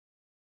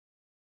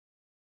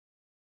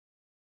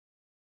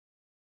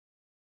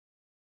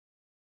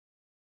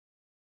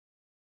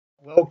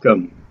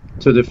Welcome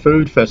to the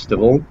Food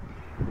Festival,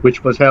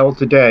 which was held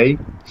today,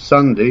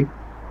 Sunday,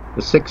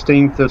 the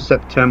 16th of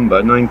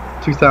September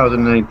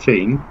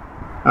 2018,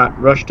 at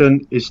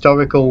Rushden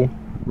Historical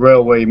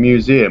Railway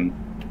Museum.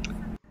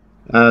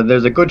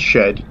 There's a goods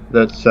shed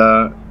that's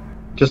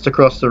just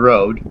across the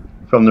road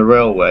from the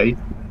railway,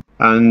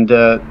 and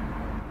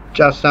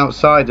just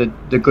outside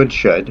the goods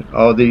shed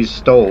are these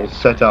stalls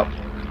set up,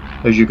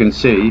 as you can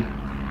see,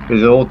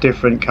 with all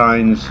different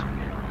kinds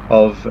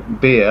of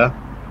beer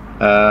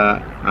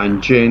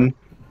and gin.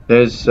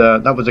 There's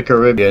that was a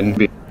Caribbean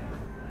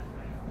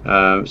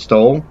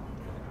stall,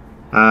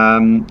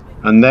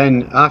 and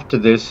then after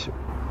this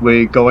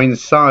we go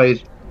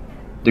inside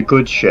the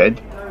goods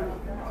shed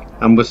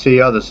and we'll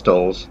see other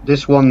stalls.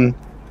 This one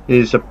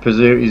is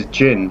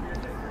gin,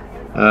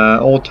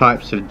 all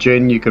types of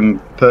gin you can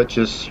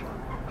purchase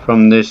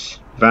from this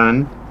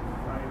van,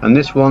 and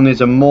this one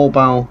is a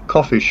mobile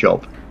coffee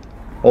shop,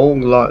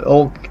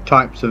 all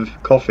types of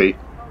coffee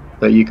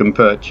that you can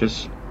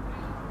purchase.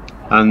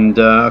 And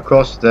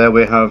across there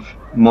we have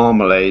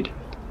marmalade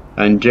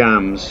and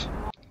jams,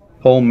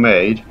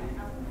 homemade.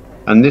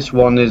 And this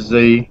one is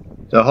the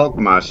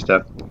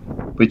Hogmaster,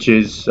 which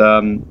is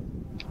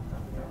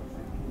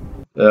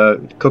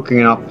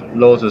cooking up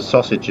loads of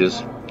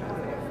sausages.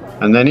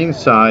 And then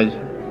inside,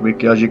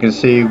 as you can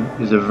see,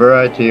 is a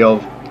variety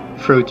of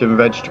fruit and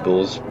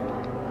vegetables.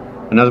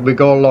 And as we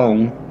go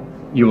along,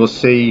 you will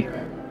see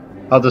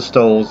other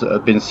stalls that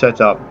have been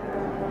set up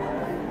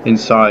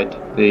inside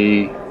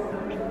the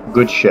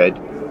goods shed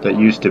that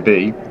used to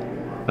be,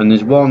 and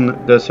there's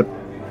one that's a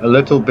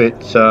little bit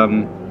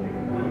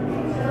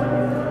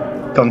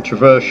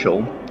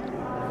controversial.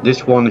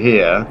 This one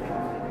here,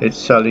 it's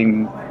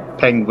selling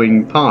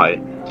penguin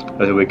pie,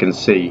 as we can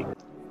see.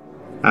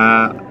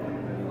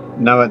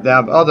 Now they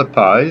have other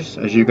pies,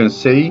 as you can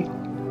see,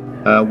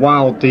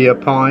 wild deer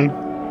pie,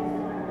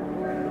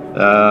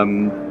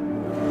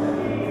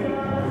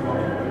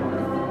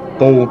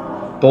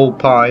 bull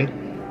pie,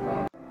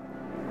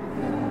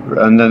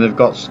 and then they've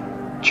got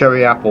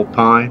cherry apple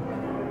pie,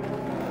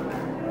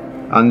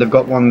 and they've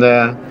got one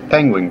there,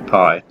 penguin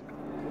pie.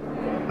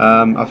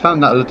 I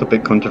found that a little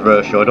bit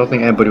controversial. I don't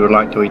think anybody would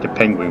like to eat a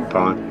penguin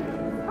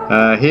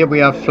pie. Here we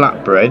have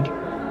flatbread,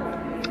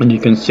 and you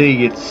can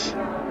see it's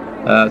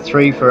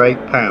 3 for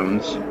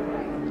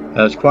 £8.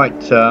 It's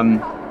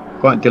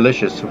quite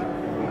delicious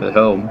at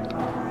home.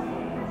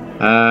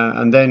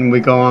 And then we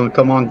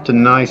come on to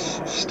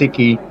nice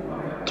sticky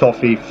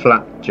toffee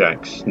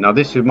flapjacks. Now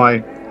this is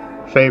my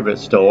favourite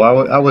store.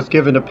 I was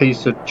given a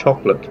piece of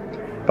chocolate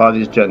by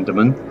this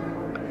gentleman,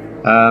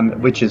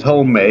 which is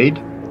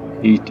homemade.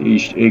 He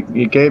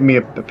gave me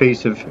a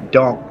piece of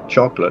dark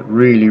chocolate,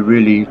 really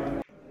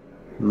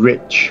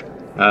rich.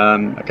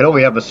 I can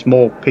only have a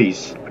small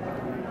piece,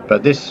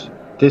 but this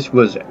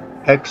was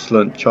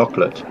excellent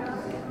chocolate,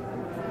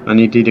 and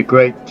he did a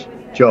great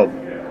job.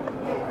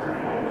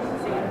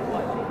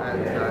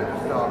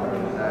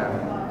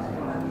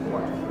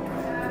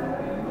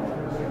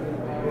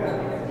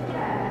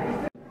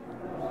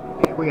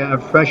 We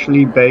have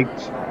freshly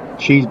baked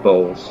cheese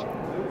balls.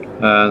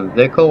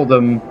 They call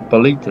them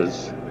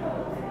bolitas.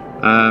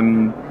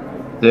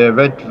 They're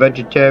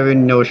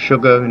vegetarian, no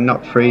sugar,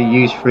 nut free,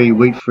 yeast free,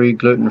 wheat free,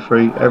 gluten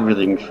free,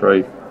 everything's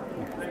free.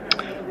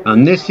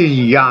 And this is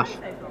yaf,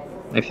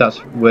 if that's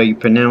where you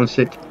pronounce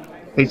it.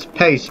 It's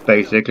paste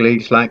basically.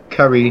 It's like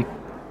curry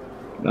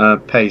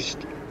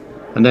paste.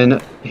 And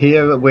then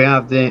here we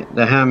have the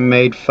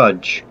handmade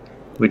fudge,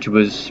 which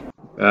was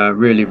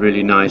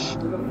really nice.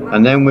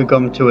 And then we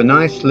come to a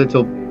nice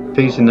little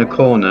piece in the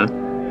corner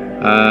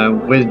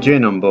with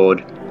gin on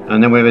board,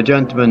 and then we have a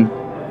gentleman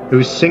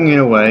who's singing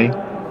away.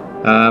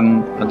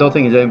 I don't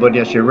think there's anybody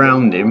actually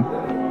around him,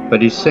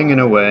 but he's singing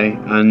away,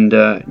 and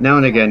now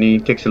and again he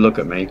takes a look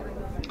at me.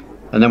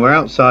 And then we're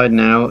outside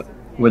now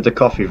with the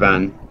coffee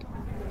van,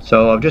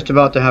 so I'm just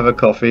about to have a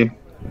coffee.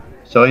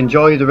 So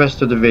enjoy the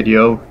rest of the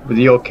video with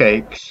your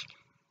cakes.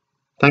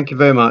 Thank you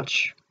very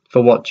much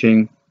for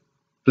watching.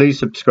 Please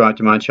subscribe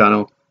to my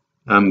channel,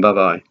 and bye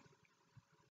bye.